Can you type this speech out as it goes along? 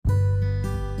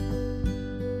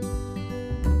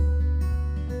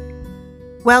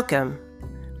Welcome.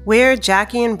 We're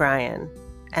Jackie and Brian,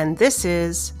 and this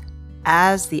is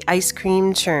As the Ice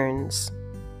Cream Churns.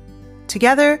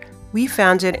 Together, we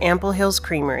founded Ample Hills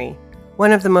Creamery,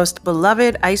 one of the most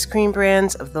beloved ice cream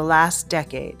brands of the last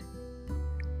decade.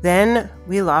 Then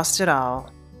we lost it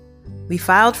all. We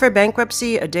filed for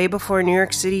bankruptcy a day before New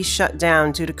York City shut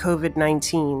down due to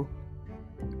COVID-19.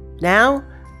 Now,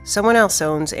 someone else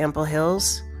owns Ample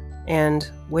Hills, and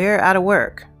we're out of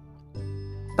work.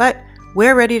 But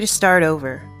we're ready to start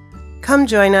over. Come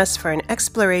join us for an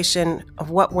exploration of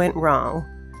what went wrong,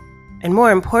 and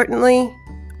more importantly,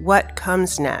 what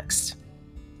comes next.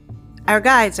 Our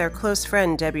guide's our close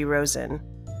friend Debbie Rosen.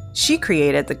 She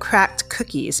created the cracked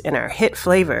cookies in our hit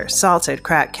flavor, salted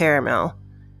cracked caramel.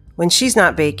 When she's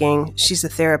not baking, she's a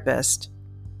therapist.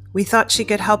 We thought she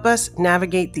could help us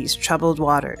navigate these troubled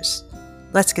waters.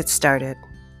 Let's get started.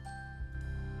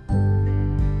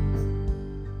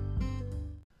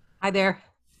 Hi there.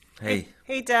 Hey.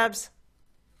 Hey, Debs.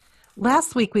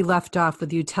 Last week we left off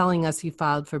with you telling us you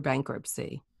filed for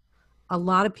bankruptcy. A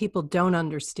lot of people don't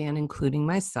understand, including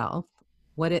myself,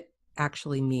 what it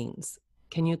actually means.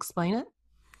 Can you explain it?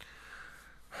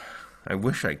 I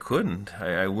wish I couldn't.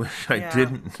 I wish I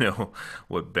didn't know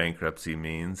what bankruptcy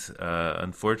means.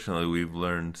 Unfortunately, we've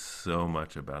learned so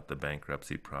much about the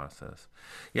bankruptcy process.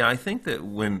 Yeah, I think that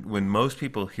when most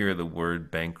people hear the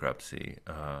word bankruptcy,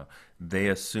 they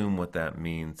assume what that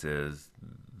means is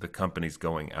the company's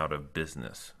going out of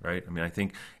business, right? I mean, I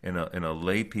think in a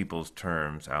lay people's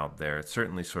terms out there, it's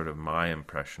certainly sort of my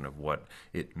impression of what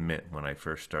it meant when I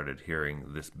first started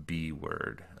hearing this B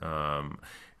word,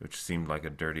 which seemed like a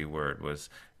dirty word, was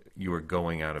you were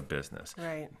going out of business.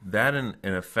 Right. That, in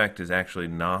effect, is actually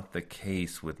not the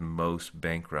case with most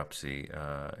bankruptcy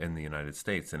in the United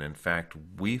States. And in fact,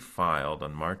 we filed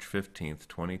on March 15th,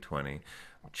 2020,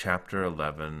 Chapter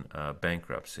 11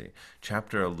 bankruptcy.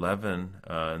 Chapter 11,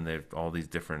 and there's all these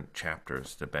different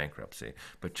chapters to bankruptcy,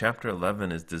 but Chapter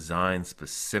 11 is designed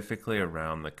specifically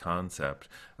around the concept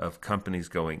of companies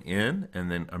going in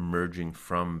and then emerging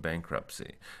from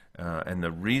bankruptcy. And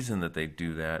the reason that they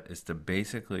do that is to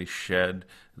basically shed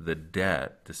the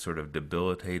debt, this sort of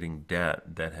debilitating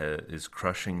debt that is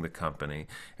crushing the company,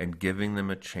 and giving them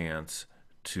a chance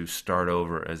to start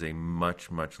over as a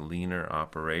much, much leaner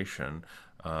operation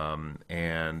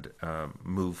and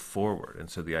move forward. And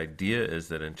so the idea is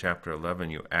that in Chapter 11,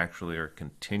 you actually are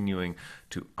continuing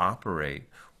to operate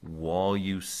while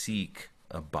you seek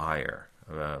a buyer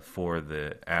for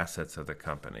the assets of the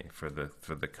company, for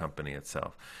the company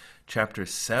itself. Chapter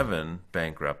 7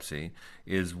 bankruptcy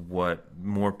is what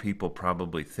more people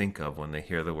probably think of when they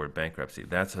hear the word bankruptcy.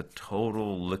 That's a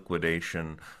total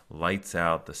liquidation, lights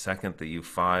out. The second that you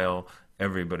file,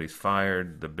 everybody's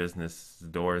fired, the business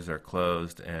doors are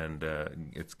closed, and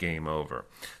it's game over.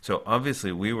 So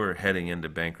obviously we were heading into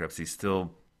bankruptcy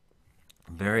still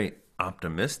very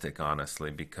optimistic, honestly,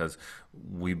 because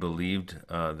we believed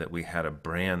that we had a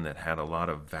brand that had a lot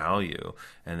of value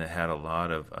and that had a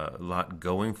lot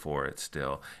going for it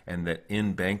still, and that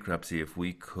in bankruptcy, if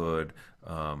we could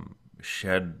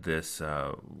shed this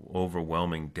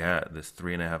overwhelming debt, this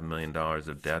 $3.5 million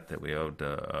of debt that we owed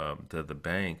to the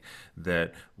bank,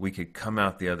 that we could come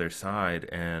out the other side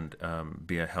and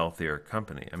be a healthier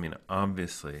company. I mean,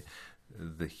 obviously,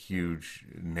 the huge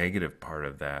negative part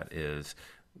of that is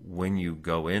when you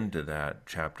go into that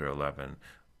Chapter 11,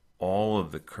 all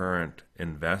of the current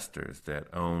investors that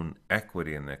own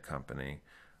equity in the company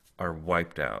are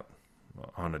wiped out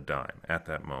on a dime at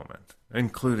that moment,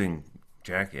 including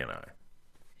Jackie and I.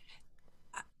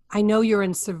 I know you're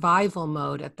in survival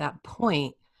mode at that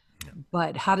point,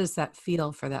 but how does that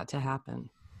feel for that to happen?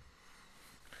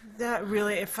 That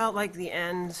really, it felt like the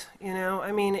end, you know?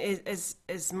 I mean,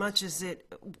 as much as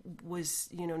it was,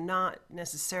 not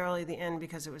necessarily the end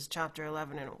because it was Chapter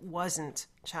 11 and it wasn't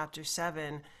Chapter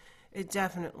 7, it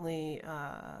definitely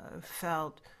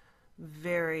felt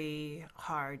very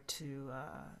hard to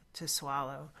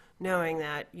swallow, knowing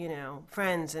that,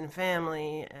 friends and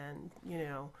family and,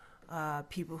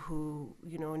 people who,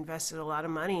 invested a lot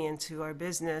of money into our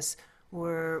business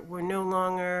were no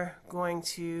longer going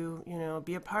to,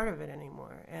 be a part of it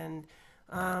anymore. And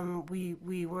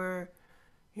we were,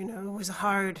 it was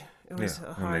hard. And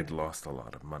they'd lost a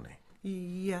lot of money.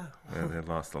 Yeah. And they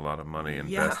lost a lot of money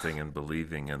investing and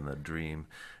believing in the dream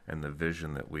and the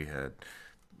vision that we had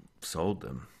sold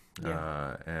them.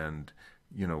 Yeah. And,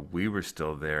 we were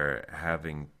still there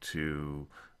having to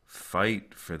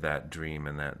fight for that dream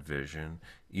and that vision,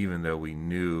 even though we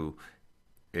knew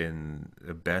in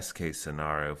the best case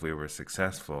scenario, if we were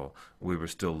successful, we were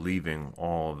still leaving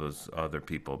all of those other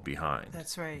people behind.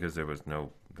 That's right. Because there was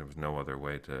no there was no other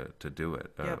way to do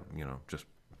it. Yep. Just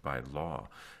by law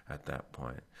at that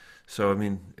point. So I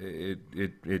mean,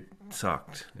 it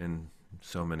sucked in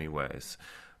so many ways,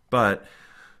 but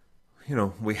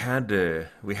we had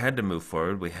to move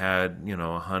forward. We had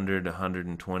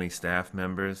 120 staff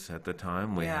members at the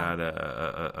time. We Yeah. had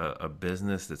a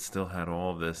business that still had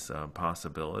all this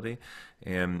possibility,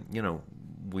 and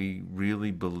we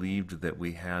really believed that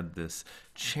we had this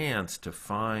chance to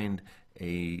find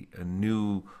a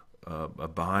new a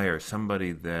buyer,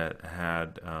 somebody that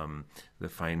had the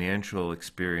financial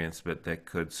experience, but that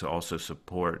could also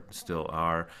support still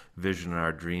our vision,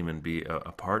 our dream, and be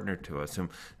a partner to us. And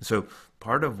so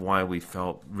part of why we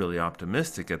felt really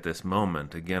optimistic at this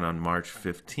moment, again on March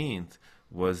 15th,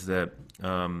 was that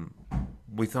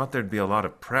we thought there'd be a lot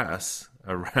of press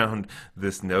around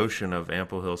this notion of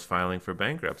Ample Hills filing for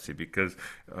bankruptcy because,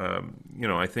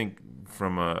 I think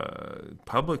from a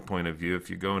public point of view, if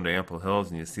you go into Ample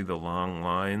Hills and you see the long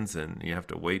lines and you have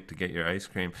to wait to get your ice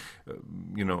cream,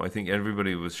 I think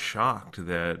everybody was shocked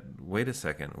that, wait a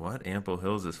second, what? Ample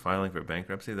Hills is filing for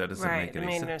bankruptcy? That doesn't Right. make It any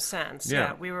made sense. no sense.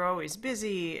 Yeah. We were always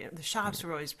busy. The shops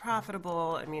were always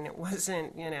profitable. I mean, it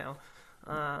wasn't,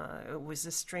 it was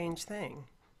a strange thing.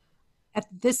 At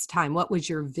this time, what was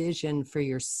your vision for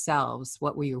yourselves?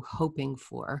 What were you hoping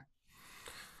for?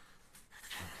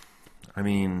 I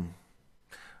mean,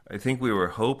 I think we were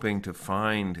hoping to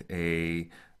find a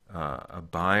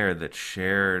buyer that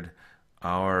shared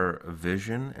our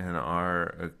vision and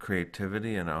our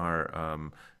creativity and our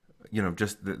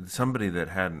somebody that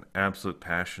had an absolute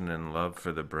passion and love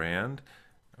for the brand,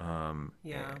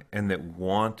 Yeah. and that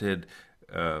wanted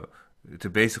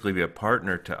to basically be a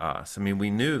partner to us. I mean,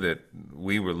 we knew that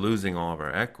we were losing all of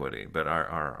our equity, but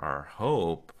our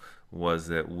hope was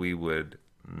that we would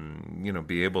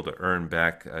be able to earn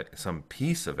back some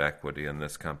piece of equity in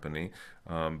this company.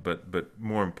 But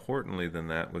more importantly than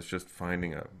that was just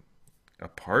finding a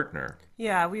partner.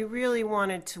 Yeah, we really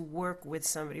wanted to work with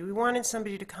somebody. We wanted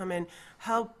somebody to come and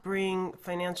help bring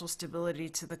financial stability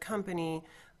to the company,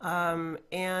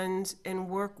 and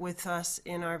work with us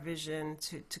in our vision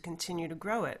to continue to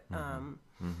grow it.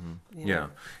 Yeah,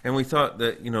 and we thought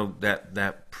that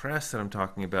that press that I'm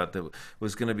talking about that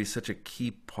was going to be such a key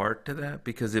part to that,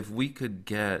 because if we could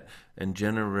get and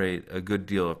generate a good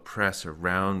deal of press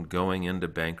around going into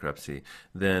bankruptcy,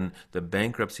 then the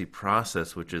bankruptcy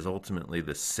process, which is ultimately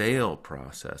the sale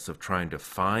process of trying to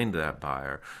find that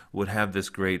buyer, would have this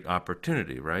great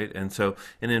opportunity, right? And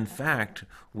in fact,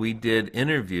 we did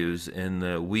interviews in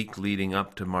the week leading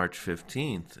up to March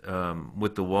 15th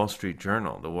with the Wall Street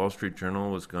Journal. The Wall Street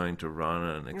Journal was going to run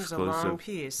an exclusive, It was a long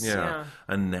piece. Yeah.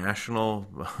 a national,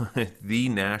 the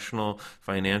national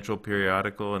financial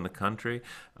periodical in the country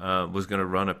was going to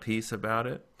run a piece about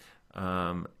it.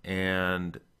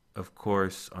 And of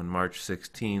course, on March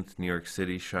 16th, New York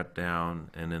City shut down,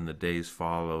 and in the days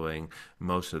following,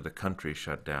 most of the country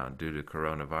shut down due to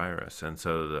coronavirus. And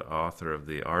so the author of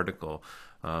the article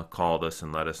called us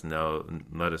and let us know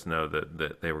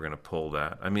that they were going to pull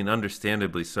that. I mean,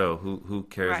 understandably so. Who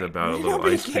cares Right. about a little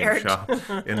Nobody ice cream cared. shop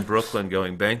in Brooklyn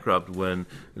going bankrupt when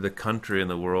the country and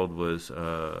the world was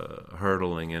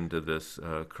hurtling into this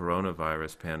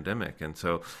coronavirus pandemic? And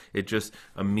so it just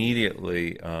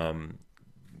immediately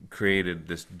created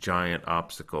this giant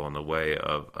obstacle in the way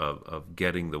of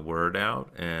getting the word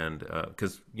out. And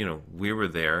because we were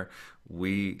there,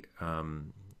 we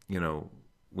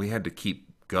had to keep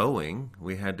going.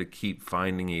 We had to keep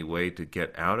finding a way to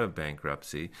get out of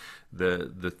bankruptcy.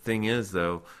 The thing is,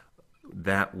 though,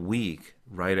 that week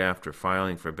right after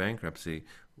filing for bankruptcy,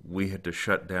 we had to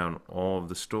shut down all of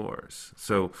the stores.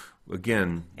 So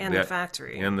again, The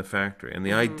factory. And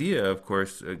the idea, of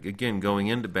course, again, going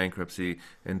into bankruptcy,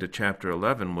 into Chapter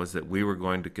 11, was that we were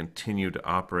going to continue to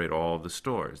operate all of the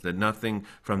stores, that nothing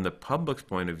from the public's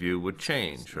point of view would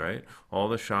change, right? All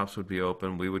the shops would be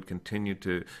open. We would continue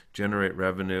to generate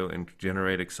revenue and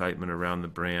generate excitement around the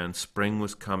brand. Spring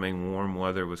was coming. Warm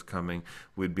weather was coming.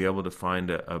 We'd be able to find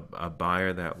a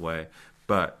buyer that way.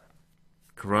 But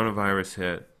coronavirus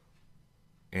hit,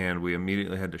 and we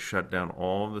immediately had to shut down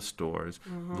all of the stores,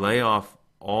 lay off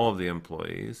all of the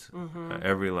employees.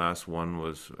 Every last one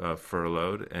was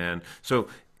furloughed. And so,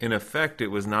 in effect, it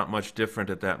was not much different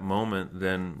at that moment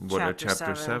than what a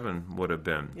Chapter 7 would have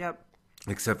been. Yep.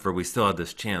 Except for we still had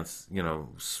this chance,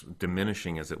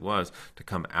 diminishing as it was, to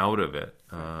come out of it.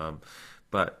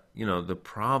 But, the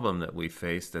problem that we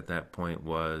faced at that point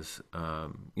was,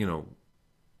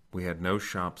 We had no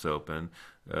shops open.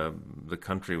 The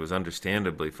country was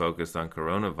understandably focused on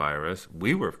coronavirus.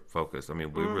 We were focused. I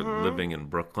mean, we were living in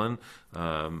Brooklyn.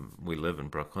 We live in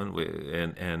Brooklyn.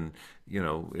 And you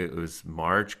know, it was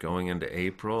March going into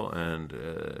April, and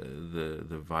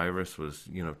the virus was,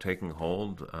 you know, taking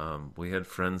hold. We had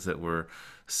friends that were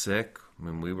sick. I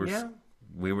mean, we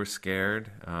were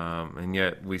scared, and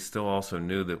yet we still also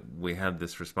knew that we had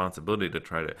this responsibility to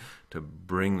try to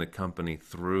bring the company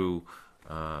through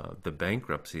the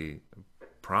bankruptcy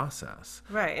process.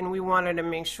 Right, and we wanted to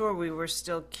make sure we were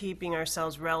still keeping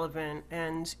ourselves relevant,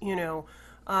 and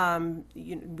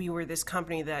we were this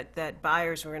company that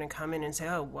buyers were going to come in and say,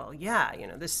 oh well, yeah, you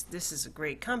know, this is a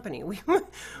great company. We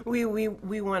want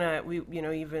to, you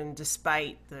know, even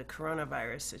despite the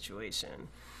coronavirus situation.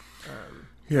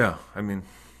 Yeah, I mean,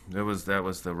 that was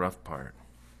the rough part.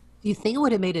 Do you think it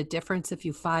would have made a difference if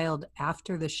you filed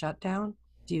after the shutdown?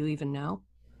 Do you even know?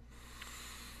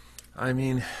 I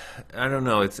mean, I don't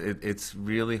know. It's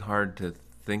really hard to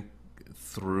think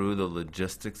through the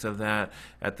logistics of that.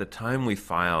 At the time we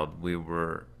filed, we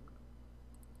were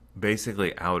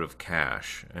basically out of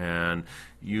cash, and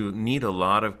you need a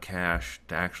lot of cash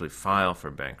to actually file for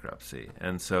bankruptcy.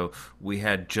 And so we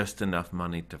had just enough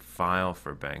money to file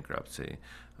for bankruptcy.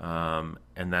 And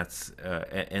that's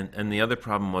and the other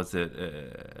problem was that,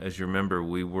 as you remember,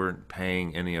 we weren't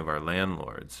paying any of our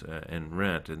landlords in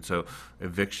rent, and so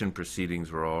eviction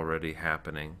proceedings were already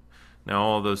happening. Now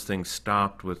all those things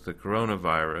stopped with the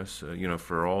coronavirus, you know,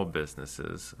 for all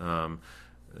businesses. I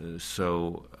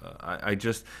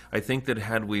think that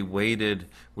had we waited,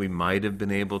 we might have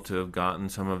been able to have gotten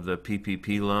some of the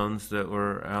PPP loans that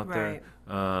were out Right.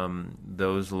 there.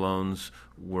 Those loans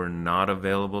were not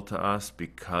available to us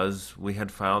because we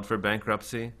had filed for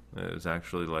bankruptcy. It was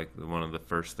actually like one of the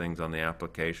first things on the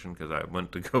application because I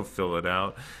went to go fill it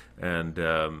out. And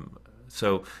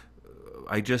so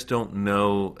I just don't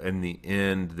know in the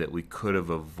end that we could have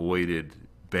avoided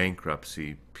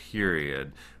bankruptcy,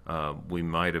 period. We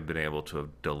might have been able to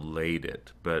have delayed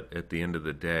it, but at the end of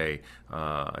the day,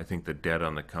 I think the debt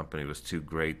on the company was too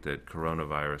great that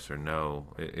coronavirus or no,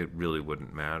 it really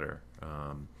wouldn't matter.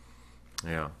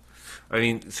 Yeah. I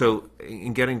mean, so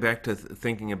in getting back to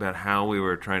thinking about how we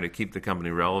were trying to keep the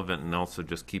company relevant and also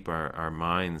just keep our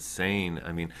minds sane,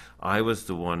 I mean, I was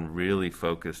the one really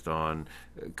focused on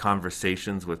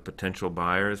conversations with potential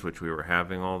buyers, which we were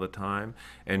having all the time.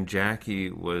 And Jackie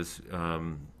was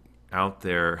out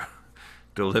there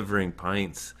delivering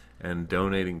pints and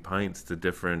donating pints to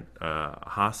different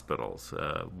hospitals,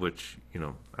 which, you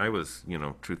know, I was, you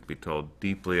know, truth be told,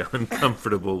 deeply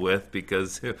uncomfortable with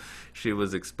because she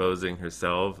was exposing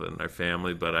herself and our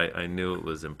family, but I knew it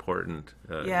was important.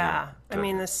 Yeah, I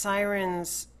mean, the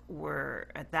sirens were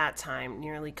at that time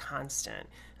nearly constant.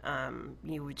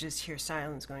 You would just hear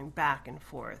sirens going back and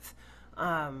forth.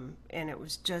 And it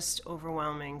was just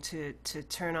overwhelming to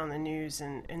turn on the news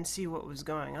and see what was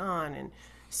going on and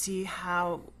see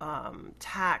how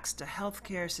taxed the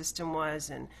healthcare system was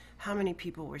and how many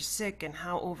people were sick and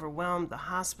how overwhelmed the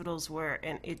hospitals were.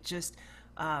 And it just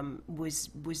was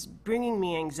bringing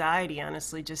me anxiety,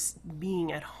 honestly, just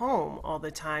being at home all the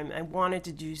time. I wanted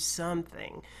to do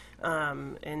something.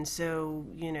 And so,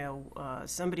 you know,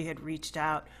 somebody had reached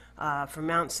out from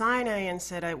Mount Sinai and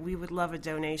said, we would love a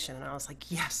donation. And I was like,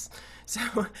 yes. So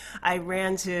I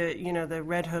ran to, you know, the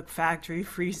Red Hook factory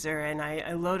freezer and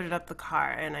I loaded up the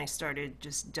car and I started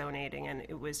just donating. And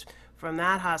it was from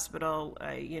that hospital,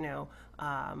 I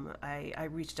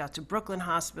reached out to Brooklyn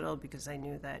Hospital because I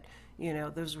knew that, you know,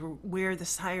 those were where the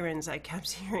sirens I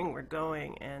kept hearing were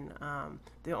going. And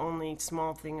the only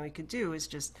small thing we could do is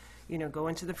just, you know, go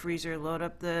into the freezer, load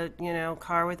up the, you know,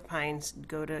 car with pints,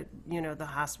 go to, you know, the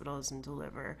hospitals and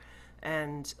deliver.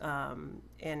 And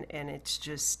it's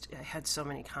just, I had so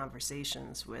many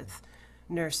conversations with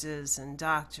nurses and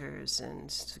doctors and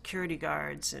security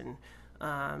guards and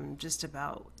just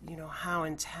about, you know, how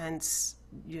intense,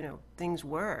 you know, things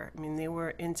were. I mean, they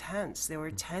were intense. There were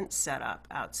tents set up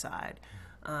outside.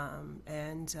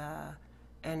 And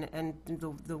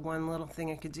the one little thing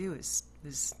I could do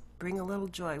is bring a little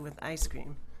joy with ice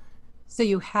cream. So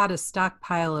you had a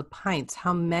stockpile of pints.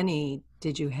 How many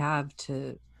did you have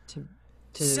to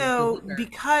So deliver?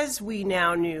 because we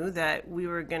now knew that we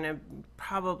were going to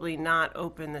probably not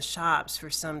open the shops for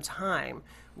some time,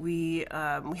 we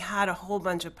had a whole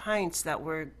bunch of pints that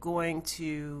were going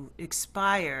to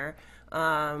expire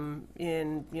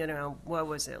in, you know, what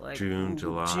was it, like June,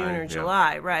 July, June or yeah.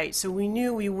 July, right? So we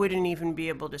knew we wouldn't even be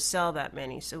able to sell that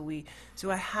many. So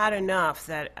I had enough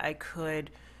that I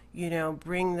could, you know,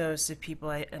 bring those to people.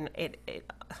 And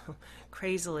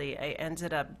crazily, I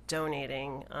ended up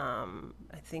donating,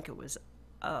 I think it was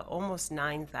almost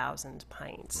 9,000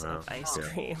 pints Wow. of ice Yeah.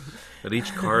 cream. But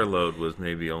each carload was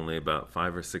maybe only about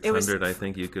 500 or It was 600. I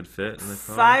think you could fit in the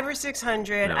car. 500 or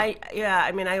 600. Yeah.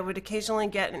 I mean, I would occasionally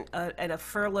get a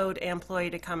furloughed employee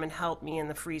to come and help me in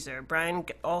the freezer. Brian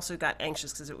also got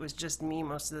anxious because it was just me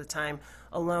most of the time,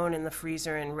 alone in the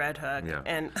freezer in Red Hook. Yeah.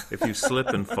 And If you slip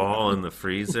and fall in the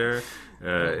freezer,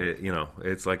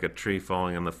 it's like a tree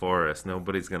falling in the forest.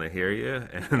 Nobody's going to hear you.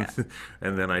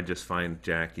 And then I just find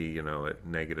Jackie, at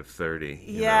negative 30.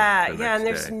 The and next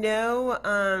there's day. no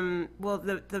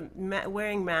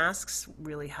wearing masks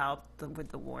really helped with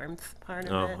the warmth part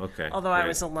of it. Oh, okay. Although I Great.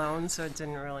 was alone, so it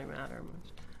didn't really matter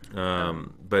much.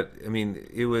 But I mean,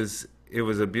 it was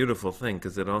a beautiful thing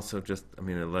because it also just,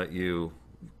 it let you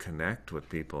connect with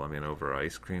people. I mean, over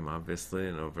ice cream, obviously,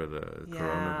 and over the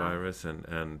coronavirus,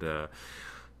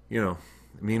 and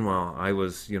meanwhile, I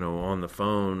was, on the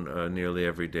phone nearly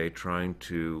every day trying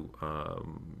to,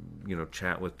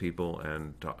 chat with people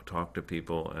and talk to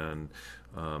people and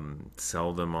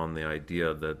sell them on the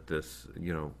idea that this,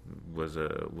 was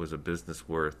a business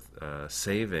worth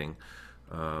saving.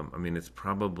 It's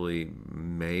probably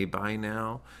May by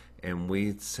now, and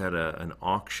we set an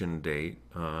auction date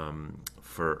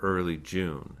for early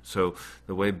June. So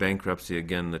the way bankruptcy,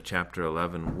 again, the Chapter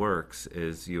 11 works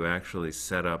is you actually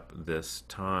set up this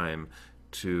time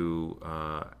to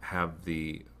have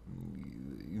the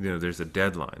there's a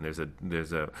deadline.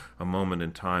 There's a moment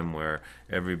in time where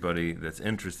everybody that's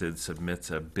interested submits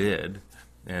a bid,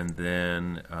 and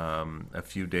then a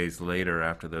few days later,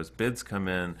 after those bids come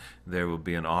in, there will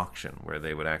be an auction where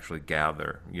they would actually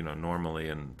gather, normally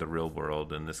in the real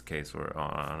world, in this case, or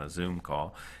on a Zoom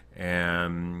call,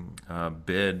 and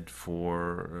bid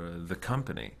for the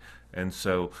company. And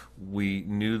so we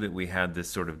knew that we had this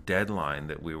sort of deadline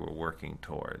that we were working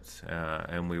towards,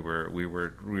 and we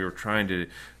were trying to.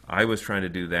 I was trying to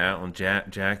do that, and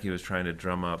Jackie was trying to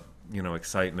drum up,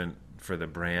 excitement for the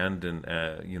brand, and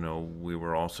we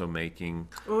were also making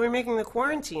We were making the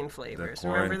quarantine flavors.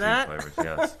 Remember that? Flavors,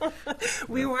 yes.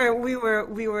 We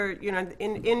were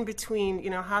in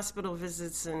between hospital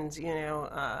visits and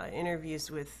interviews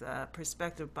with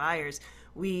prospective buyers.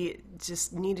 We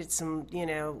just needed some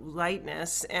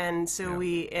lightness, and so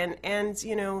we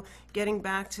getting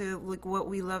back to like what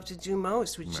we love to do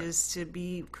most, which is to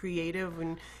be creative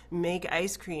and make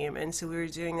ice cream. And so we were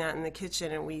doing that in the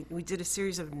kitchen, and we did a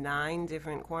series of 9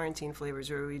 different quarantine flavors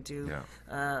where we do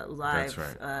live That's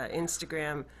right.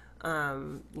 Instagram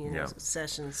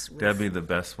sessions with Debbie, the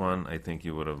best one, I think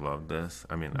you would have loved this.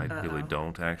 I mean, I really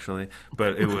don't, actually.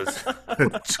 But it was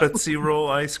Tootsie Roll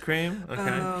ice cream.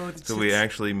 Okay. So we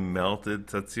actually melted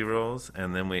Tootsie Rolls,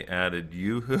 and then we added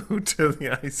Yoo-Hoo to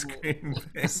the ice cream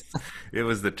base. It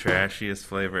was the trashiest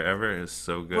flavor ever. It was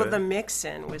so good. Well, the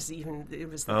mix-in was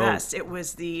the best. It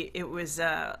was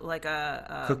like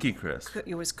a Cookie Crisp.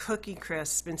 It was Cookie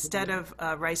Crisp instead of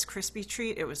a Rice Krispie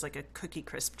treat. It was like a Cookie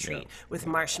Crisp treat with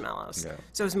marshmallows. Yeah.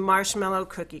 So it was marshmallow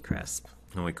Cookie Crisp.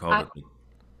 And we called it...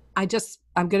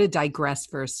 I'm going to digress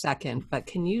for a second, but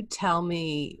can you tell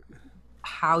me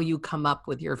how you come up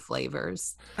with your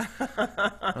flavors?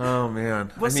 Oh,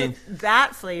 man. Well, so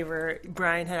that flavor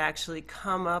Brian had actually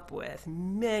come up with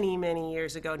many, many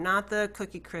years ago. Not the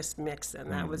Cookie Crisp mix-in.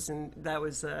 That was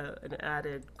an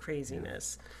added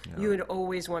craziness. Yeah. You had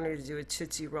always wanted to do a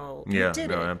Tootsie Roll. Yeah, you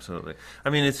did it. Absolutely. I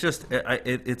mean, it's just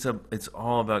it's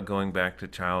all about going back to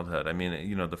childhood. I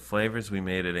mean, the flavors we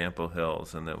made at Ample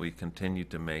Hills and that we continue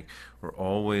to make were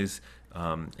always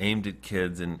aimed at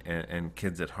kids and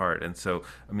kids at heart. And so,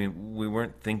 I mean, we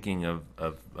weren't thinking of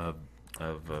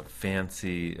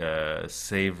fancy,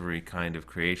 savory kind of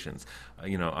creations.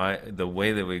 The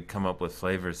way that we come up with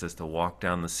flavors is to walk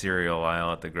down the cereal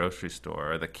aisle at the grocery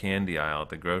store, or the candy aisle at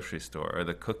the grocery store, or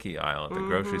the cookie aisle at the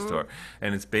grocery store.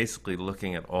 And it's basically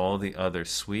looking at all the other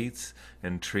sweets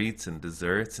and treats and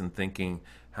desserts and thinking,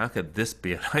 how could this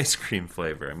be an ice cream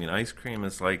flavor? I mean, ice cream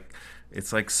is like...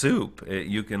 It's like soup.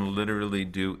 You can literally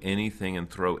do anything and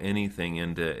throw anything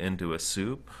into a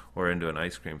soup or into an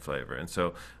ice cream flavor. And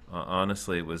so,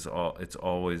 honestly, it's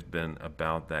always been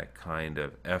about that kind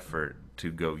of effort to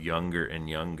go younger and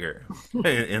younger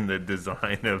in the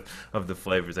design of the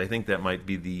flavors. I think that might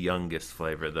be the youngest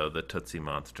flavor, though, the Tootsie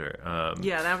Monster.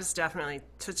 That was definitely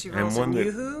Tootsie Rolls and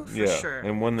Yoo-Hoo, for sure.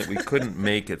 And one that we couldn't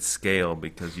make at scale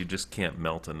because you just can't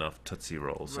melt enough Tootsie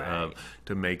Rolls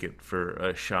to make it for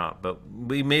a shop. But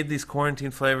we made these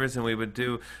quarantine flavors, and we would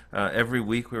do, every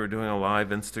week we were doing a live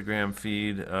Instagram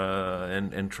feed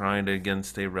and trying to, again,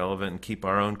 stay relevant and keep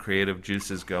our own creative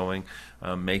juices going,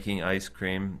 making ice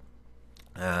cream.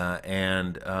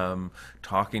 and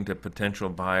talking to potential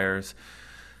buyers.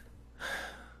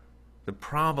 The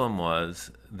problem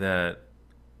was that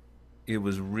it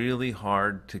was really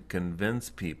hard to convince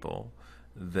people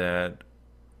that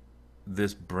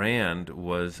this brand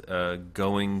was a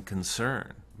going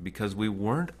concern because we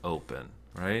weren't open,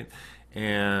 right?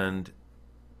 And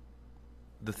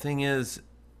the thing is,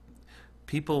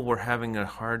 people were having a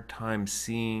hard time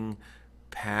seeing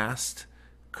past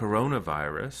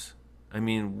coronavirus. I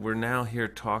mean, we're now here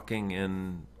talking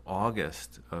in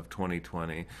August of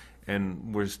 2020,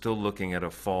 and we're still looking at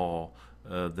a fall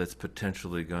that's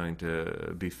potentially going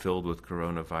to be filled with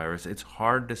coronavirus. It's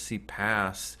hard to see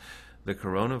past the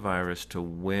coronavirus to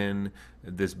when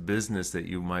this business that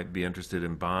you might be interested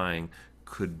in buying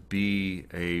could be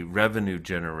a revenue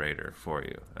generator for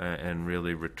you and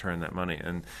really return that money.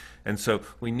 And so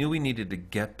we knew we needed to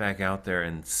get back out there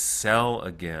and sell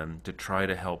again to try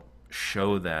to help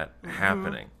show that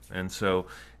happening. And so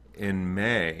in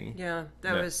May,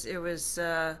 it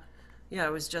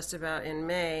was just about in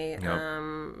May, Yep.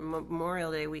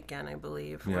 Memorial Day weekend, I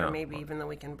believe, Yeah. or maybe even the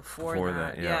weekend before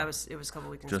that, that. yeah. It was a couple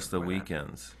weekends. just the before that.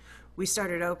 weekends. We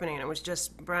started opening, and it was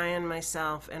just Brian,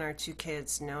 myself, and our two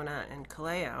kids, Nona and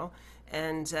Kaleo,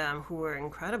 and who were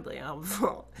incredibly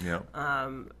helpful. Yeah.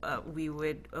 We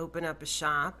would open up a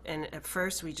shop, and at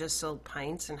first we just sold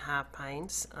pints and half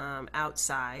pints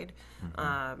outside,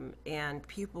 and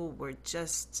people were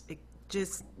just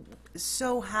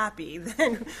so happy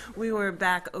that we were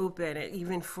back open,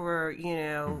 even for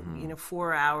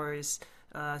 4 hours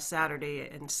Saturday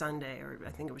and Sunday, or I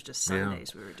think it was just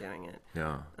Sundays we were doing it.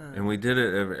 Yeah, and we did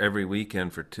it every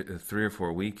weekend for 3 or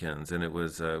 4 weekends, and it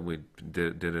was we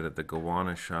did it at the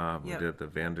Gowanus shop, Yep. we did it at the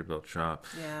Vanderbilt shop,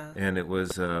 Yeah. and it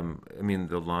was I mean,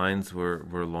 the lines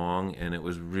were long, and it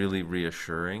was really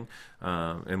reassuring,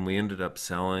 and we ended up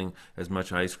selling as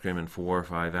much ice cream in 4 or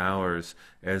 5 hours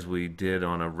as we did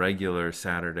on a regular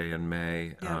Saturday in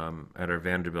May at our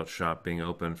Vanderbilt shop being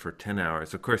open for 10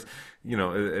 hours. Of course,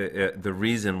 the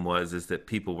reason is that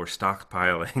people were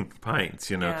stockpiling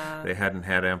pints. Yeah. They hadn't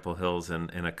had Ample Hills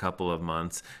in a couple of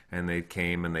months, and they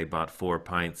came and they bought 4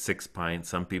 pints, 6 pints.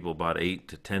 Some people bought 8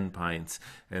 to 10 pints,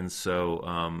 and so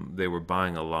they were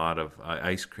buying a lot of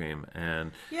ice cream.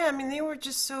 And Yeah, I mean, they were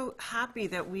just so happy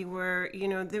that we were,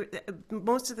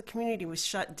 most of the community was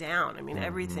shut down. I mean,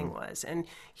 everything was. And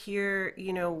here,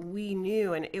 we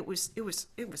knew, and it was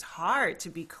hard to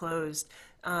be closed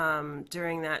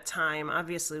during that time.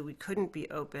 Obviously, we couldn't be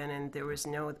open, and there was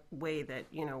no way that,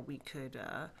 we could.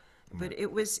 But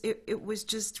it was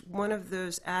just one of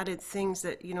those added things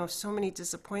that, so many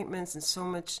disappointments and so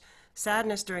much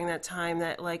sadness during that time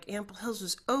that, like, Ample Hills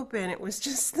was open. It was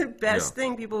just the best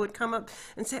thing. People would come up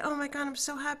and say, "Oh my God, I'm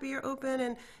so happy you're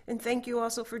open, and thank you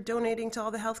also for donating to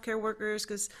all the healthcare workers,"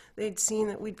 because they'd seen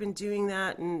that we'd been doing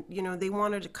that, and they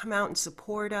wanted to come out and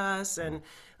support us, and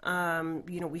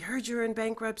we heard you're in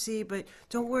bankruptcy, but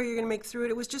don't worry, you're going to make through it.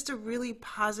 It was just a really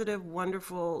positive,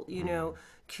 wonderful,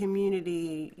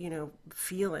 community,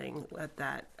 feeling at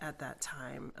that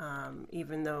time,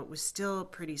 even though it was still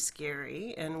pretty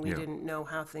scary, and we didn't know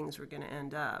how things were going to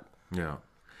end up. Yeah.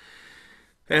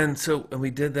 And so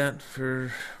we did that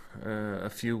for a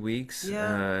few weeks,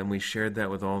 and we shared that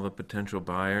with all the potential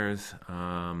buyers,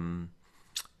 and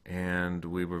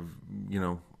we were,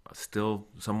 still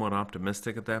somewhat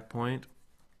optimistic at that point.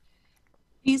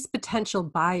 These potential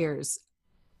buyers,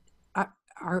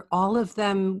 are all of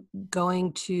them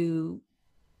going to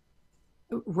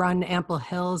run Ample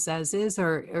Hills as is,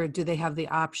 or do they have the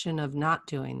option of not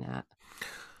doing that?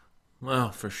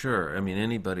 Well, for sure. I mean,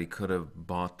 anybody could have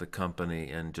bought the company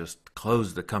and just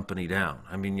closed the company down.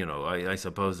 I mean, I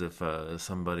suppose if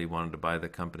somebody wanted to buy the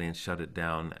company and shut it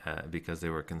down because they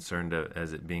were concerned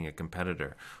as it being a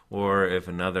competitor, or if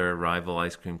another rival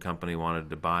ice cream company wanted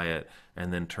to buy it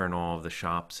and then turn all of the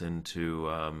shops into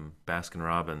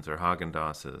Baskin-Robbins or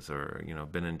Haagen-Dazs or,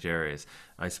 Ben & Jerry's,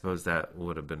 I suppose that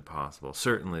would have been possible.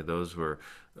 Certainly those were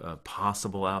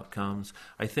possible outcomes.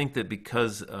 I think that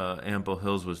because Ample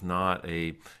Hills was not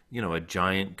a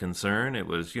giant concern, it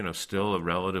was still a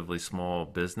relatively small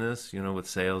business, with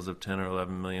sales of $10 or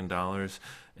 $11 million,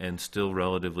 and still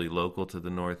relatively local to the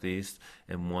Northeast,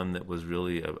 and one that was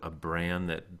really a brand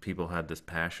that people had this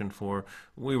passion for.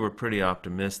 We were pretty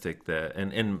optimistic that,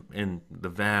 and the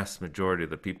vast majority of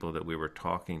the people that we were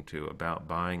talking to about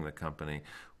buying the company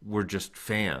were just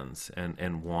fans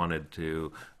and wanted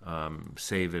to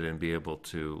save it and be able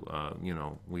to,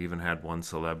 we even had one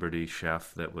celebrity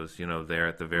chef that was, there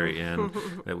at the very end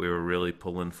that we were really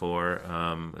pulling for,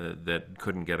 that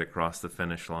couldn't get across the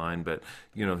finish line. But,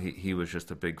 he was just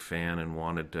a big fan and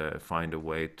wanted to find a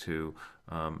way to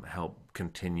help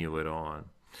continue it on.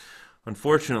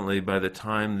 Unfortunately, by the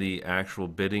time the actual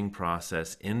bidding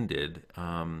process ended,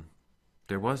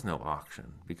 there was no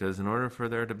auction, because in order for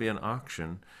there to be an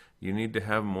auction, you need to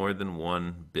have more than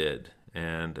one bid.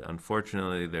 And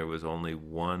unfortunately, there was only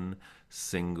one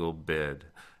single bid.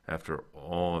 After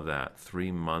all of that,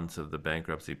 3 months of the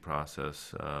bankruptcy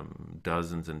process,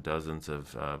 dozens and dozens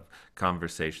of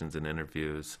conversations and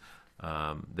interviews,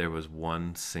 there was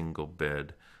one single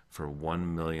bid for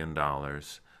 $1 million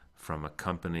from a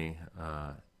company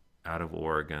out of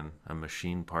Oregon, a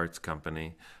machine parts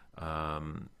company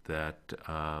that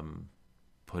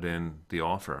put in the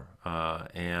offer.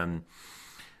 And,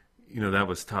 that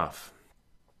was tough.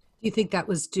 Do you think that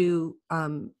was due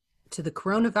to the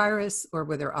coronavirus, or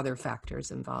were there other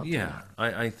factors involved? Yeah,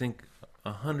 I think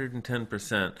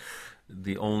 110%.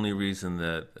 The only reason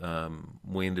that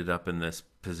we ended up in this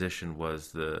position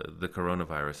was the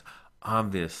coronavirus.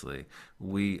 Obviously,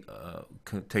 we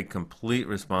take complete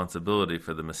responsibility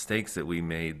for the mistakes that we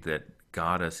made that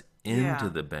got us into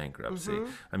the bankruptcy.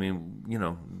 I mean,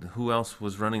 who else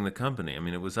was running the company? I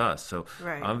mean, it was us. So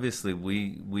obviously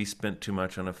we spent too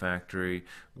much on a factory.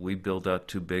 We built out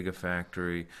too big a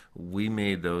factory. We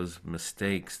made those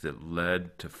mistakes that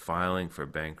led to filing for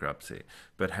bankruptcy.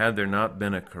 But had there not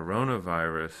been a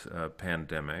coronavirus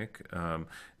pandemic,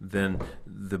 then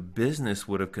the business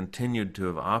would have continued to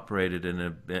have operated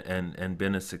and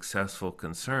been a successful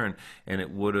concern, and it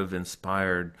would have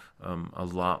inspired a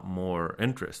lot more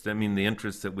interest. I mean, the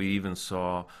interest that we even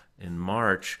saw in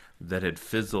March that had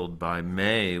fizzled by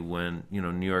May when,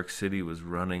 New York City was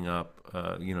running up,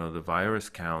 the virus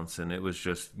counts, and it was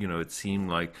just, it seemed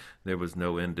like there was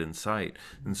no end in sight.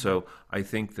 And so I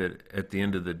think that at the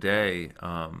end of the day,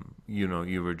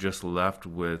 you were just left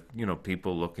with,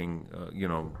 people looking,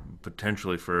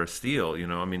 potentially for a steal,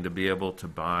 I mean, to be able to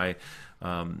buy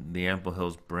the Ample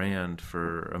Hills brand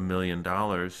for $1 million,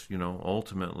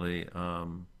 ultimately,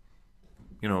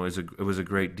 it was a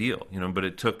great deal, but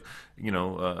it took,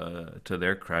 to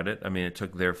their credit, I mean, it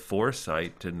took their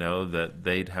foresight to know that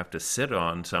they'd have to sit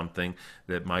on something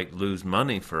that might lose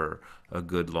money for a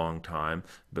good long time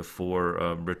before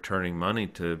returning money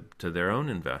to their own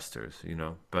investors,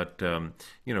 But,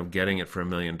 getting it for $1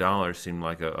 million seemed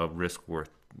like a risk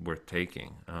worth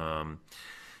taking.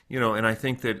 And I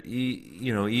think that,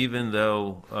 even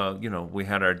though, we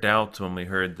had our doubts when we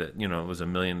heard that, it was $1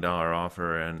 million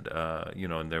offer and,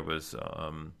 and there was,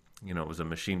 it was a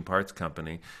machine parts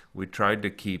company, we tried to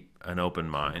keep an open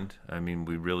mind. I mean,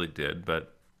 we really did.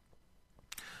 But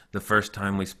the first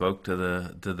time we spoke to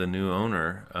the new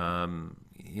owner,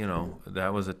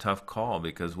 that was a tough call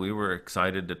because we were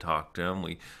excited to talk to him.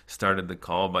 We started the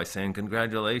call by saying,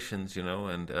 congratulations,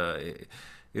 and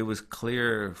it was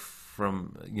clear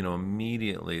from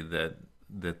immediately that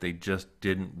they just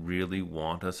didn't really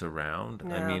want us around.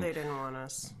 No, I mean, they didn't want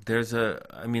us. There's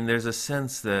a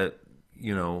sense that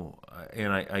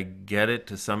and I get it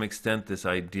to some extent. This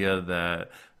idea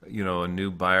that a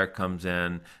new buyer comes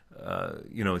in,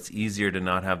 it's easier to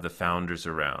not have the founders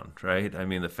around, right? I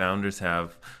mean, the founders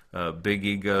have big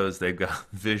egos. They've got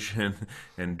vision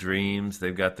and dreams.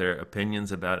 They've got their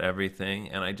opinions about everything,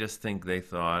 and I just think they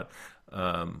thought,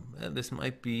 this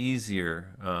might be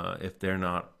easier if they're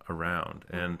not around.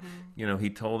 And, he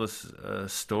told us a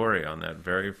story on that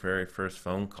very, very first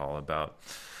phone call about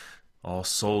all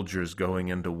soldiers going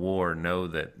into war know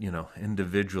that,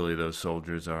 individually those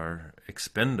soldiers are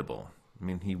expendable. I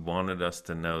mean, he wanted us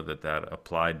to know that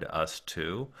applied to us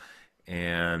too.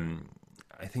 And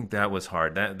I think that was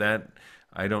hard. That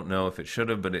I don't know if it should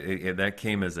have, but that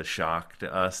came as a shock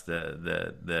to us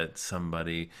that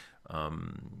somebody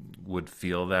would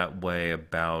feel that way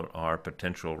about our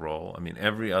potential role. I mean,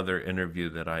 every other interview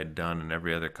that I'd done and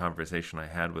every other conversation I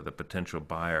had with a potential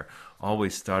buyer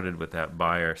always started with that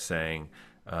buyer saying,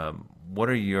 what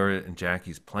are your and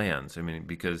Jackie's plans? I mean,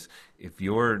 because if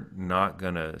you're not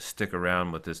going to stick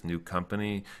around with this new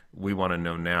company, we want to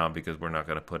know now because we're not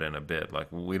going to put in a bid. Like,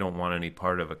 we don't want any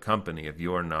part of a company if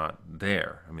you're not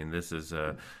there. I mean, this is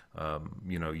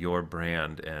your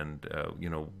brand, and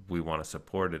we want to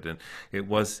support it. And it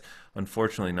was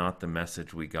unfortunately not the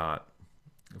message we got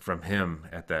from him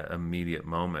at that immediate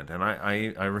moment. And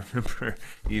I remember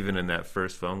even in that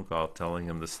first phone call telling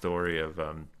him the story of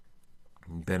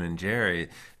Ben and Jerry,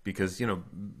 because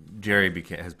Jerry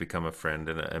has become a friend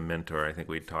and a mentor. I think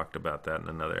we talked about that in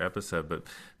another episode. But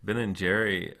Ben and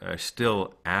Jerry are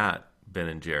still at Ben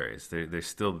and Jerry's. They're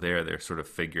still there. They're sort of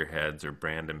figureheads or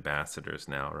brand ambassadors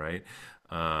now, right?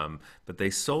 But they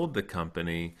sold the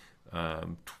company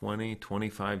 20,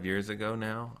 25 years ago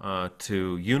now,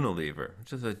 to Unilever,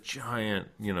 which is a giant,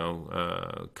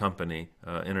 company,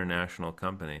 international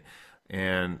company.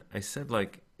 And I said,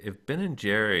 like, if Ben and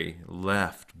Jerry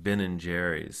left Ben and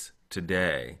Jerry's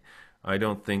today, I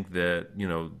don't think that,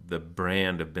 the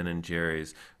brand of Ben and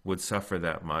Jerry's would suffer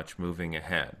that much moving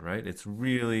ahead, right? It's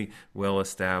really well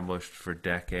established for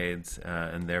decades,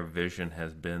 and their vision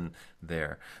has been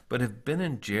there. But if Ben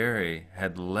and Jerry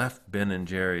had left Ben and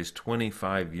Jerry's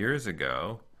 25 years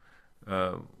ago,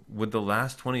 uh, would the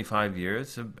last 25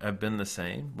 years have been the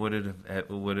same? Would it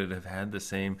have had the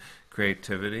same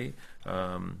creativity?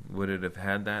 Would it have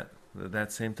had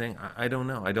that same thing? I don't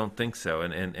know. I don't think so.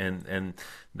 And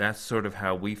that's sort of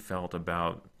how we felt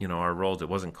about, our roles. It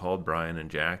wasn't called Brian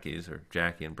and Jackie's or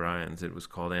Jackie and Brian's. It was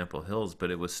called Ample Hills, but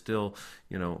it was still,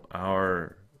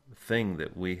 our thing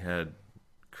that we had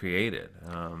created.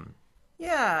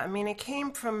 Yeah, I mean, it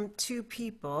came from two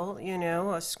people, a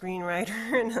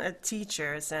screenwriter and a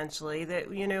teacher, essentially, that,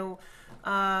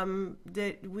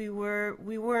 that we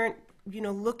weren't,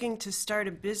 looking to start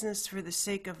a business for the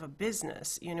sake of a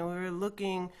business. We were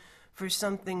looking for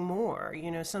something more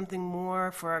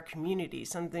for our community,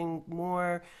 something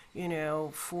more,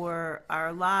 for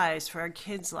our lives, for our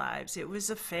kids' lives. It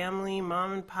was a family,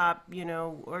 mom and pop,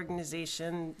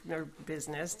 organization or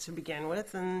business to begin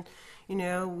with. And,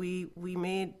 we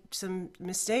made some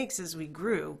mistakes as we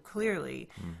grew, clearly.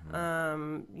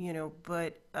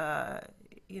 But,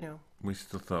 We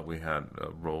still thought we had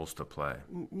roles to play.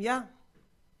 yeah.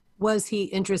 Was he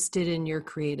interested in your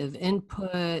creative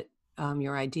input,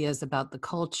 your ideas about the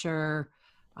culture?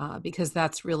 Because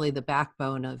that's really the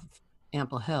backbone of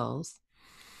Ample Hills.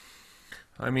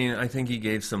 I mean, I think he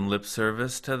gave some lip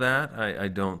service to that. I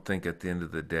don't think at the end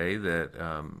of the day that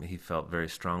he felt very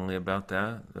strongly about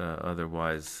that.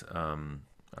 Otherwise,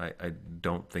 I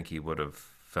don't think he would have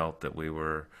felt that we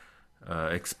were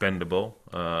expendable.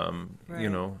 Right.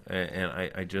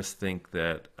 And I just think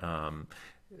that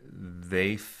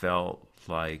they felt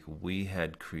like we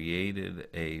had created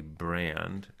a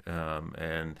brand,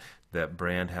 and that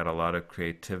brand had a lot of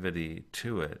creativity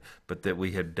to it, but that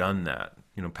we had done that,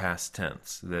 past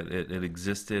tense, that it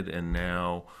existed, and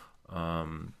now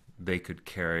they could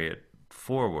carry it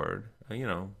forward,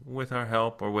 with our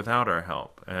help or without our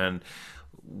help. And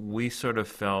we sort of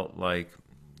felt like,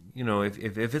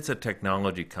 if it's a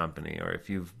technology company, or if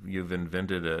you've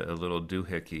invented a little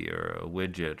doohickey or a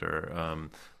widget,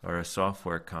 or a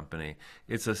software company,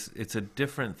 it's a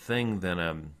different thing than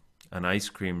an ice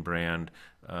cream brand.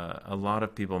 A lot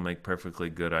of people make perfectly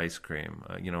good ice cream.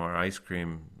 Our ice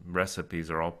cream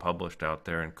recipes are all published out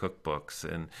there in cookbooks,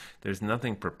 and there's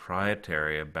nothing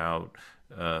proprietary about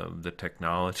the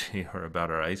technology or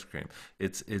about our ice cream.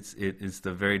 It's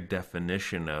the very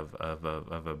definition of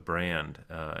a brand,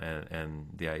 and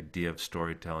the idea of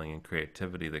storytelling and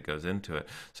creativity that goes into it.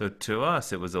 So to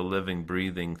us, it was a living,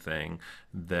 breathing thing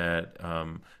that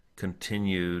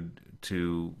continued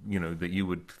to, that you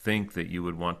would think that you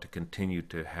would want to continue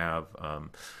to have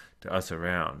to us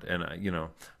around. And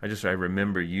I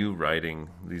remember you writing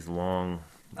these long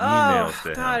emails Oh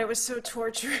to God, him. it was so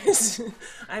torturous.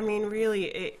 I mean,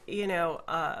 really,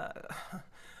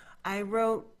 I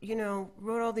wrote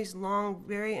all these long,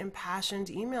 very impassioned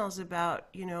emails about,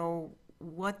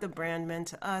 what the brand meant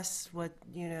to us, what,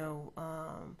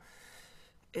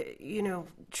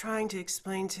 trying to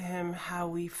explain to him how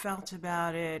we felt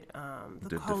about it, the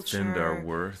To defend our culture,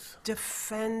 worth.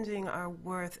 defending our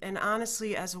worth. And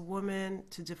honestly, as a woman,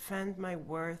 to defend my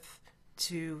worth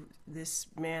to this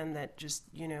man that just,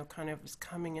 kind of was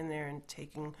coming in there and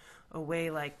taking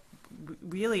away, like,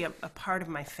 really a part of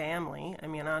my family. I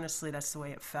mean, honestly, that's the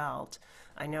way it felt.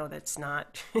 I know that's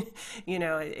not,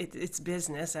 it's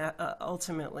business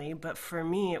ultimately, but for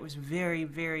me, it was very,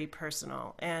 very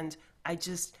personal. And I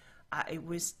just, it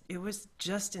was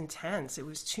just intense. It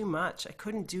was too much. I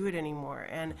couldn't do it anymore.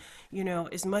 And,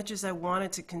 as much as I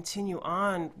wanted to continue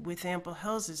on with Ample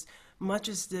Hills, as much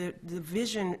as the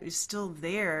vision is still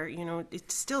there,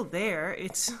 it's still there.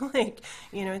 It's like,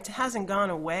 it hasn't gone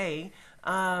away.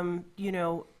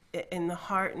 In the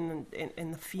heart and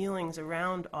the feelings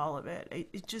around all of it.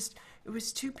 It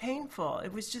was too painful.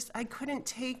 It was just, I couldn't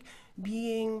take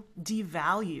being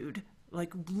devalued,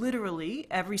 like literally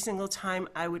every single time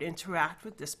I would interact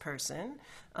with this person,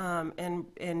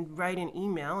 and write an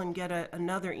email and get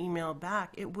another email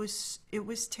back. It was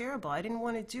terrible. I didn't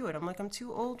want to do it. I'm like, I'm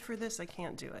too old for this. I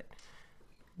can't do it.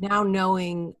 Now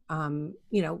knowing,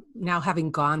 now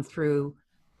having gone through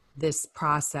this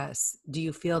process, do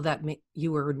you feel that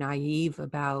you were naive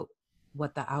about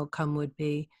what the outcome would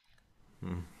be?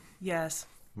 Yes.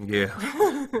 Yeah,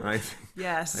 I I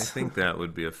Yes. think that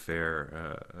would be a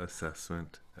fair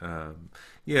assessment.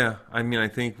 Yeah, I mean, I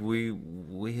think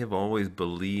we have always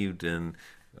believed in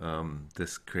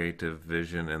this creative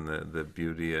vision and the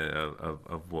beauty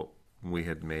of what we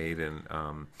had made, and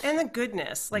And the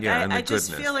goodness. Like yeah, and the I just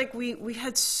feel goodness. like we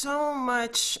had so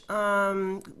much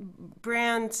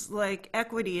brand like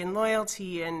equity and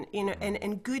loyalty and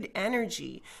and good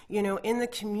energy, in the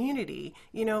community,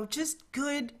 just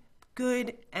good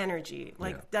energy. Yeah,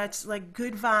 Like that's like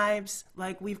good vibes.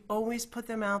 Like we've always put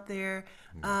them out there.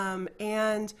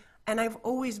 And I've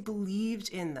always believed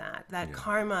in that yeah,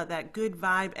 karma, that good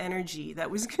vibe energy that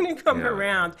was going to come yeah.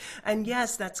 around. And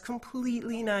yes, that's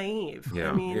completely naive. I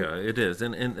Yeah, mean, yeah, it is,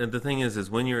 and the thing is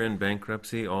when you're in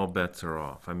bankruptcy, all bets are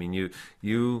off. I mean,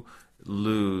 you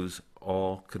lose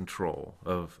all control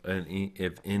of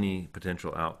any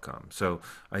potential outcome. So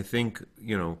I think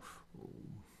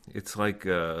it's like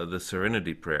the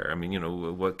Serenity Prayer. I mean,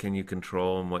 what can you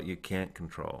control and what you can't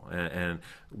control, and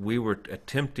we were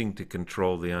attempting to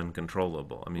control the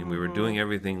uncontrollable. I mean, we were doing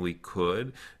everything we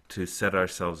could to set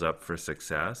ourselves up for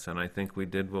success, and I think we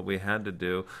did what we had to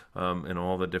do in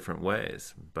all the different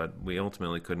ways, but we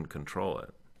ultimately couldn't control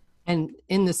it. And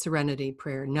in the Serenity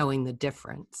Prayer, knowing the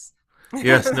difference.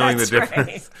 Yes, knowing the that's right.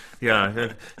 difference.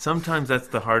 Yeah, sometimes that's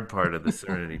the hard part of the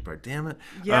Serenity part. Damn it.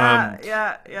 Yeah,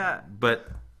 yeah, yeah. But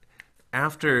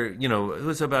after, it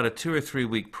was about a 2 or 3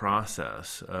 week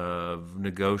process of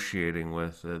negotiating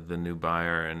with the new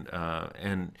buyer,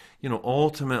 and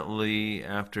ultimately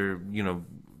after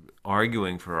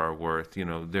arguing for our worth,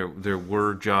 there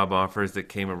were job offers that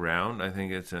came around. I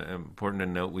think it's important to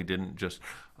note we didn't just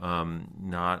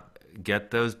not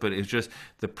get those, but it's just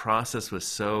the process was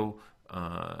so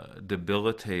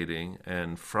debilitating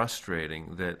and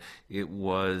frustrating that it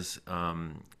was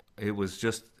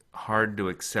just hard to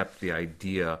accept the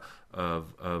idea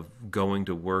of going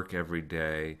to work every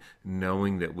day,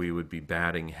 knowing that we would be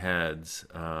batting heads.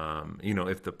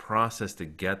 If the process to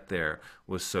get there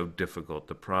was so difficult,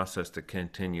 the process to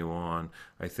continue on,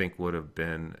 I think, would have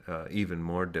been even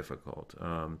more difficult.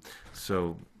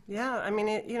 So, Yeah, I mean,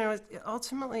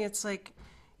 ultimately it's like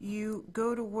you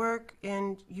go to work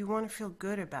and you want to feel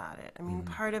good about it. I mean,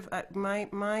 part of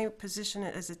my position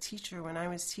as a teacher when I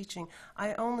was teaching,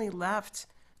 I only left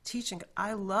teaching.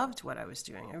 I loved what I was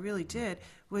doing. I really did.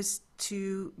 Was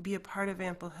to be a part of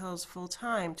Ample Hills full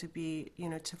time, to be,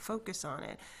 to focus on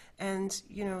it, and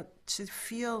to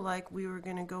feel like we were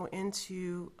going to go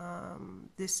into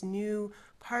this new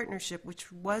partnership,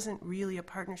 which wasn't really a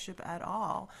partnership at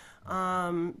all.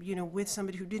 With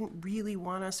somebody who didn't really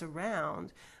want us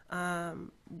around.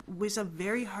 Was a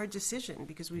very hard decision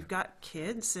because we've got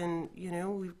kids and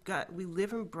we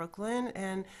live in Brooklyn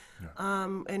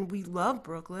and we love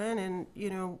Brooklyn, and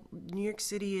New York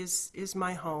City is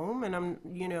my home, and I'm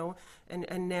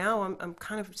and now I'm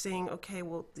kind of saying, okay,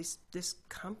 well, this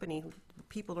company,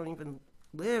 people don't even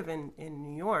live in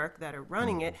New York that are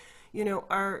running it,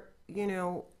 are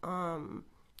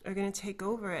are going to take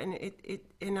over, and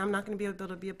and I'm not going to be able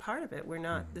to be a part of it. We're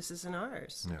not. This isn't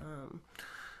ours. yeah.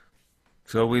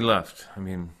 So we left. I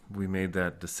mean, we made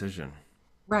that decision.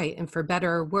 Right. And for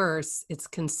better or worse, it's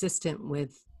consistent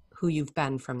with who you've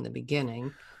been from the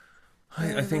beginning.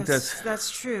 I think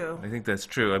That's true. I think that's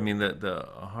true. I mean, the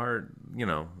hard,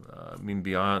 I mean,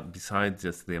 besides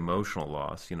just the emotional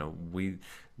loss,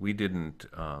 we didn't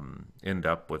end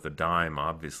up with a dime,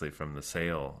 obviously, from the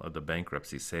sale of the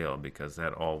bankruptcy sale, because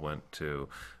that all went to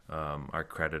our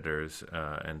creditors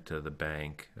and to the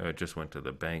bank. It just went to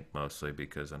the bank mostly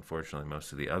because, unfortunately,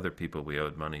 most of the other people we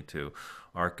owed money to,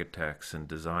 architects and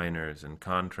designers and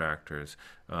contractors,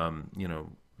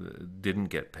 didn't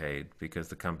get paid because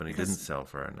the company didn't sell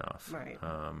for enough. Right.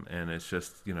 And it's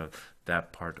just,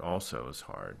 that part also is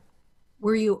hard. What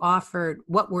were you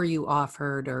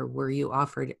offered, or were you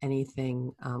offered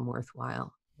anything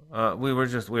worthwhile? We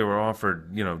were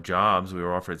offered, jobs. We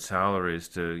were offered salaries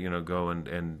to, go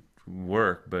and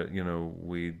work, but,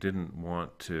 we didn't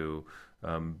want to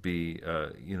be,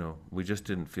 we just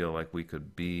didn't feel like we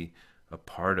could be a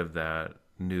part of that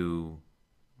new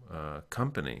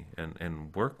company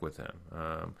and work with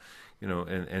him.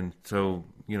 And so,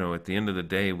 at the end of the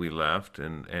day, we left,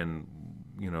 and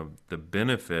the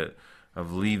benefit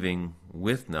of leaving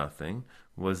with nothing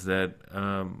was that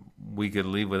we could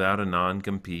leave without a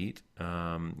non-compete.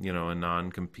 A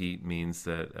non-compete means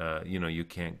that you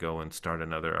can't go and start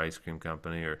another ice cream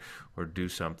company or do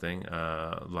something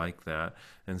like that.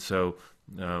 And so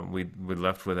we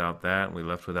left without that. We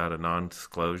left without a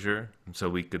non-disclosure, and so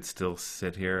we could still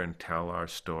sit here and tell our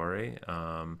story.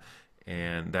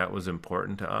 And that was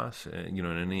important to us. You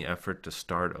know, in any effort to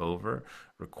start over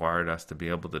required us to be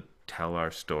able to tell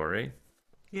our story.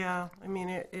 Yeah, I mean,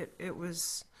 it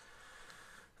was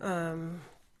um,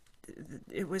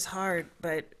 it was hard,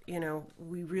 but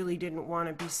we really didn't want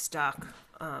to be stuck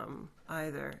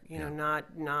either. Yeah. Not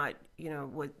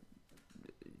what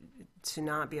to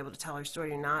not be able to tell our story,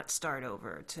 to not start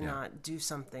over, to Yeah. not do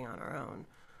something on our own.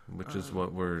 Which is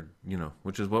what we're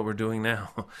doing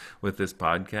now with this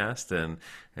podcast,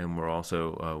 and we're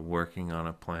also working on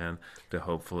a plan to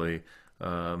hopefully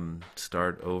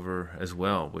start over as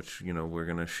well, which we're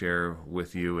going to share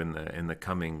with you in the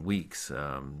coming weeks.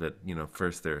 That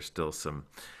first there are still some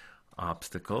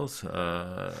obstacles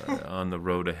on the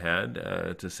road ahead,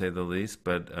 to say the least,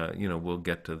 but we'll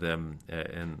get to them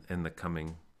in the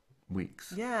coming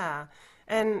weeks. Yeah.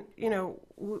 And,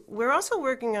 we're also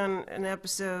working on an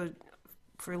episode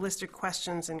for listener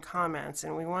questions and comments,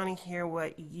 and we want to hear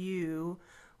what you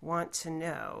want to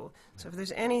know. So if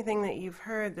there's anything that you've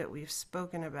heard that we've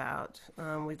spoken about,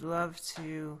 we'd love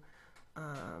to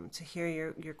hear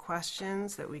your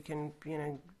questions that we can,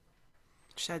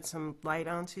 shed some light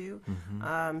onto.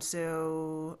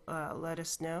 So let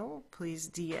us know. Please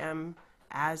DM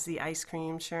as the ice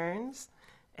cream churns,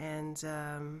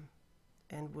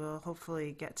 and we'll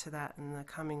hopefully get to that in the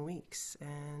coming weeks.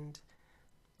 And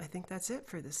I think that's it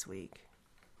for this week.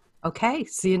 Okay,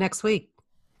 see you next week.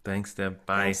 Thanks, Deb.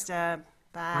 Bye. Thanks, Deb.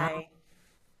 Bye. Bye.